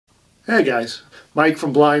Hey guys, Mike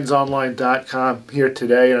from BlindsOnline.com here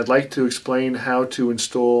today, and I'd like to explain how to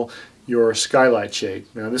install your skylight shade.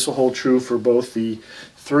 Now this will hold true for both the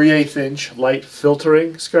 3/8 inch light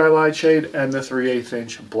filtering skylight shade and the 3/8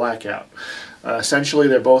 inch blackout. Essentially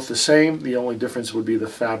they're both the same, the only difference would be the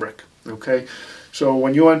fabric. Okay, so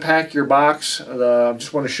when you unpack your box, I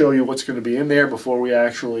just want to show you what's going to be in there before we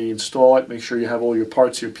actually install it. Make sure you have all your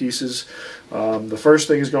parts, your pieces. The first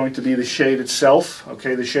thing is going to be the shade itself.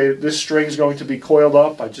 Okay, this string is going to be coiled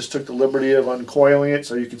up. I just took the liberty of uncoiling it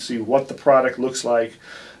so you can see what the product looks like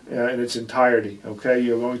in its entirety. Okay,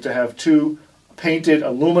 you're going to have two painted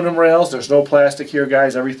aluminum rails. There's no plastic here,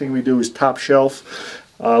 guys. Everything we do is top shelf.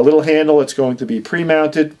 Little handle, it's going to be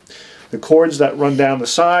pre-mounted. The cords that run down the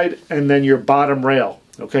side, and then your bottom rail.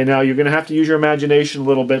 Okay, now you're going to have to use your imagination a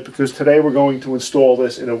little bit because today we're going to install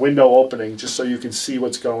this in a window opening just so you can see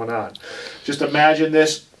what's going on. Just imagine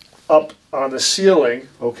this up on the ceiling,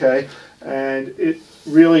 okay, and it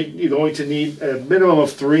really, you're going to need a minimum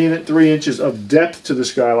of 3 inches of depth to the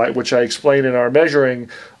skylight, which I explained in our measuring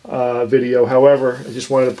video. However, I just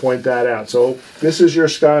wanted to point that out. So this is your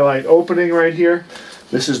skylight opening right here.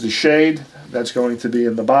 This is the shade that's going to be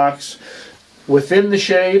in the box. Within the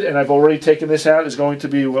shade, and I've already taken this out, is going to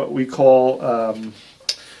be what we call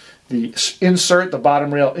the insert, the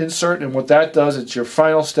bottom rail insert, and what that does, it's your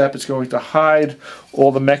final step. It's going to hide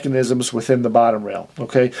all the mechanisms within the bottom rail.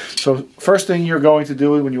 Okay, so first thing you're going to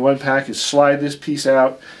do when you unpack is slide this piece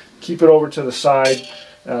out, keep it over to the side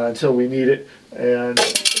until we need it, and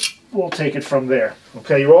we'll take it from there.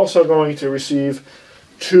 Okay, you're also going to receive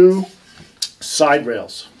two side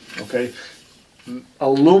rails. Okay,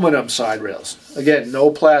 aluminum side rails. Again, no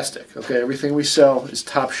plastic. Okay, everything we sell is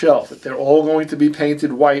top shelf. They're all going to be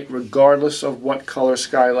painted white regardless of what color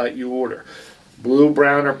skylight you order. Blue,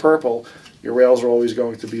 brown, or purple, your rails are always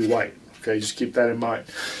going to be white. Okay, just keep that in mind.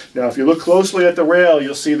 Now, if you look closely at the rail,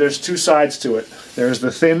 you'll see there's two sides to it. There's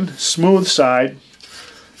the thin, smooth side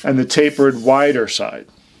and the tapered, wider side.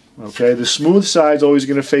 Okay, the smooth side is always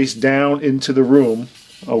going to face down into the room,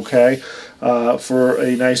 okay, for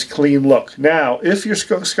a nice clean look. Now, if your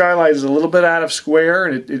skylight is a little bit out of square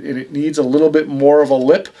and it needs a little bit more of a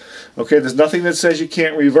lip, okay, there's nothing that says you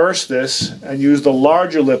can't reverse this and use the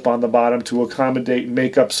larger lip on the bottom to accommodate and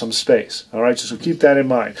make up some space. All right, so keep that in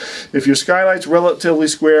mind. If your skylight's relatively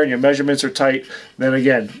square and your measurements are tight, then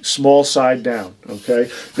again, small side down. Okay,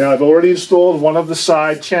 now I've already installed one of the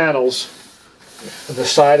side channels, the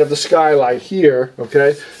side of the skylight here,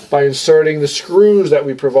 okay, by inserting the screws that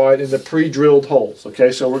we provide in the pre-drilled holes.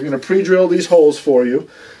 Okay, so we're going to pre-drill these holes for you.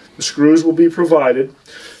 The screws will be provided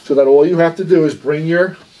so that all you have to do is bring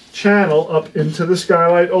your channel up into the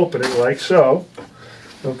skylight opening like so.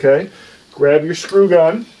 Okay, grab your screw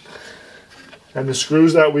gun and the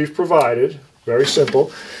screws that we've provided. Very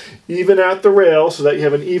simple. Even out the rail so that you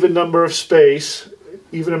have an even amount of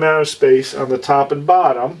space on the top and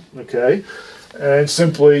bottom. Okay, and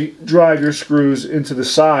simply drive your screws into the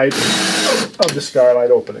side of the skylight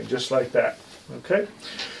opening, just like that. Okay,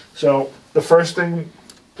 so the first thing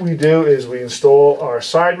we do is we install our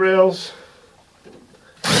side rails.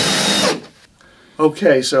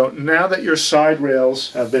 Okay, so now that your side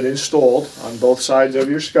rails have been installed on both sides of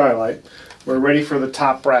your skylight, we're ready for the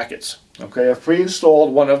top brackets. Okay, I've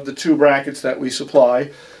pre-installed one of the two brackets that we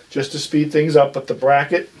supply just to speed things up, but the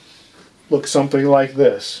bracket looks something like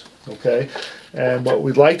this. Okay, and what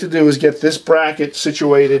we'd like to do is get this bracket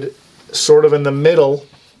situated sort of in the middle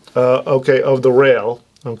okay, of the rail,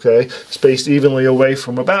 okay, spaced evenly away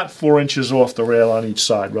from about 4 inches off the rail on each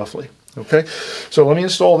side roughly. Okay, so let me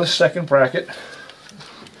install this second bracket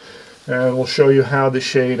and we'll show you how the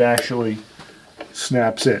shade actually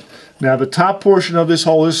snaps in. Now the top portion of this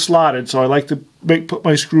hole is slotted, so I like to put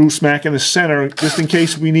my screw smack in the center just in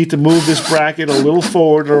case we need to move this bracket a little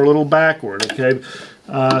forward or a little backward. Okay,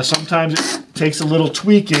 sometimes it takes a little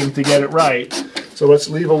tweaking to get it right, so let's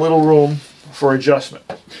leave a little room for adjustment.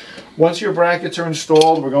 Once your brackets are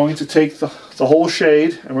installed, we're going to take the whole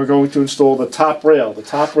shade and we're going to install the top rail. The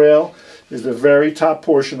top rail is the very top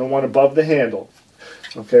portion, the one above the handle.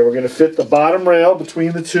 Okay, we're going to fit the bottom rail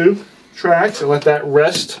between the two tracks and let that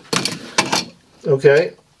rest,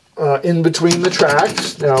 okay, in between the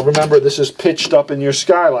tracks. Now remember, this is pitched up in your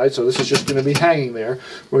skylight, so this is just going to be hanging there.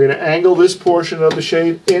 We're going to angle this portion of the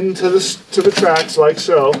shade into the tracks like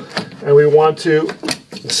so, and we want to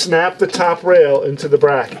snap the top rail into the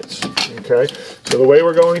brackets. Okay, so the way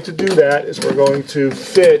we're going to do that is we're going to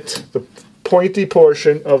fit the pointy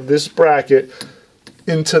portion of this bracket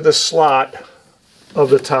into the slot of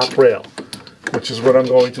the top rail, which is what I'm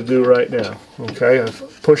going to do right now. Okay,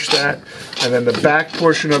 I've pushed that, and then the back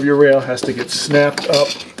portion of your rail has to get snapped up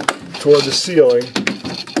toward the ceiling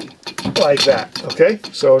like that. Okay,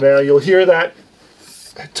 so now you'll hear that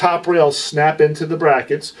top rail snap into the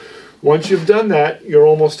brackets. Once you've done that, you're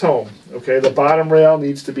almost home. Okay, the bottom rail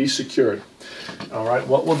needs to be secured. All right,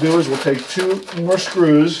 what we'll do is we'll take 2 more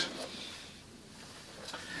screws,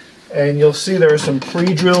 and you'll see there are some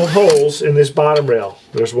pre-drilled holes in this bottom rail.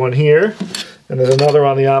 There's one here, and there's another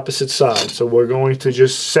on the opposite side. So we're going to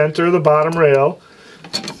just center the bottom rail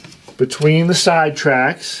between the side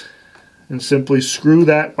tracks and simply screw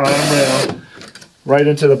that bottom rail right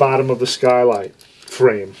into the bottom of the skylight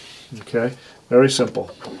frame. Okay, very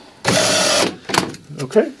simple.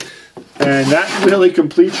 Okay, and that really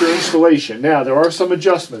completes your installation. Now, there are some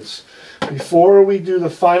adjustments. Before we do the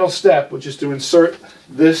final step, which is to insert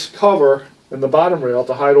this cover in the bottom rail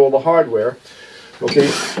to hide all the hardware, okay,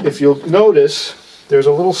 if you'll notice, there's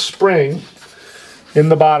a little spring in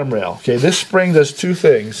the bottom rail. Okay, this spring does 2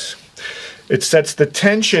 things. It sets the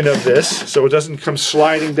tension of this so it doesn't come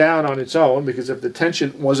sliding down on its own, because if the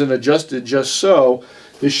tension wasn't adjusted just so,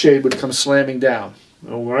 this shade would come slamming down.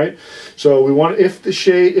 All right, so we want, if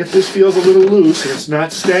this feels a little loose and it's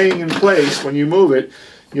not staying in place when you move it,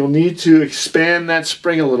 you'll need to expand that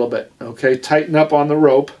spring a little bit. Okay, tighten up on the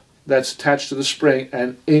rope that's attached to the spring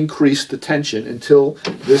and increase the tension until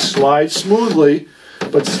this slides smoothly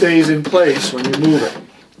but stays in place when you move it.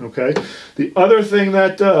 Okay, the other thing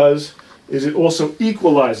that does is it also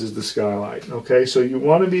equalizes the skylight. Okay, so you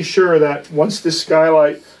want to be sure that once the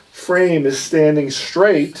skylight frame is standing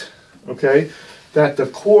straight, okay, that the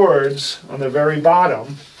cords on the very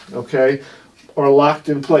bottom, okay, are locked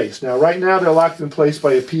in place. Now, right now they're locked in place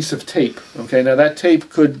by a piece of tape. Okay, now that tape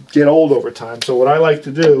could get old over time, so what I like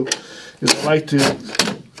to do is I like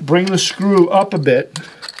to bring the screw up a bit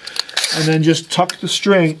and then just tuck the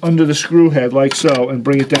string under the screw head like so and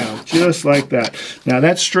bring it down, just like that. Now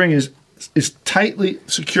that string is tightly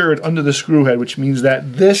secured under the screw head, which means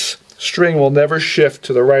that this string will never shift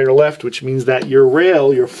to the right or left, which means that your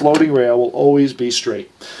rail, your floating rail, will always be straight.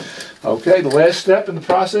 Okay, the last step in the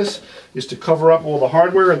process is to cover up all the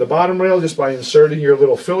hardware in the bottom rail just by inserting your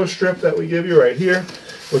little filler strip that we give you right here,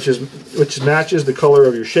 which matches the color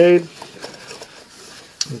of your shade.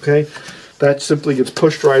 Okay, that simply gets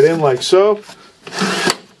pushed right in like so,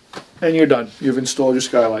 and you're done. You've installed your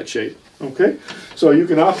skylight shade. Okay, so you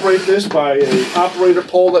can operate this by an operator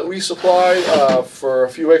pole that we supply for a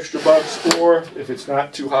few extra bucks, or if it's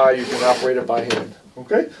not too high, you can operate it by hand.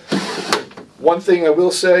 Okay. One thing I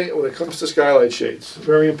will say when it comes to skylight shades,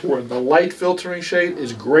 very important, the light filtering shade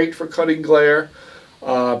is great for cutting glare,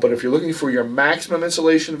 but if you're looking for your maximum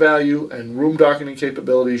insulation value and room darkening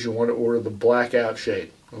capabilities, you want to order the blackout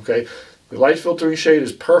shade. Okay, the light filtering shade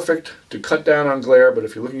is perfect to cut down on glare, but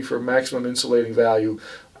if you're looking for maximum insulating value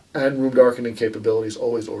and room darkening capabilities,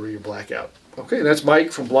 always order your blackout. Okay, that's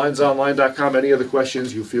Mike from blindsonline.com. Any other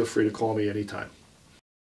questions, you feel free to call me anytime.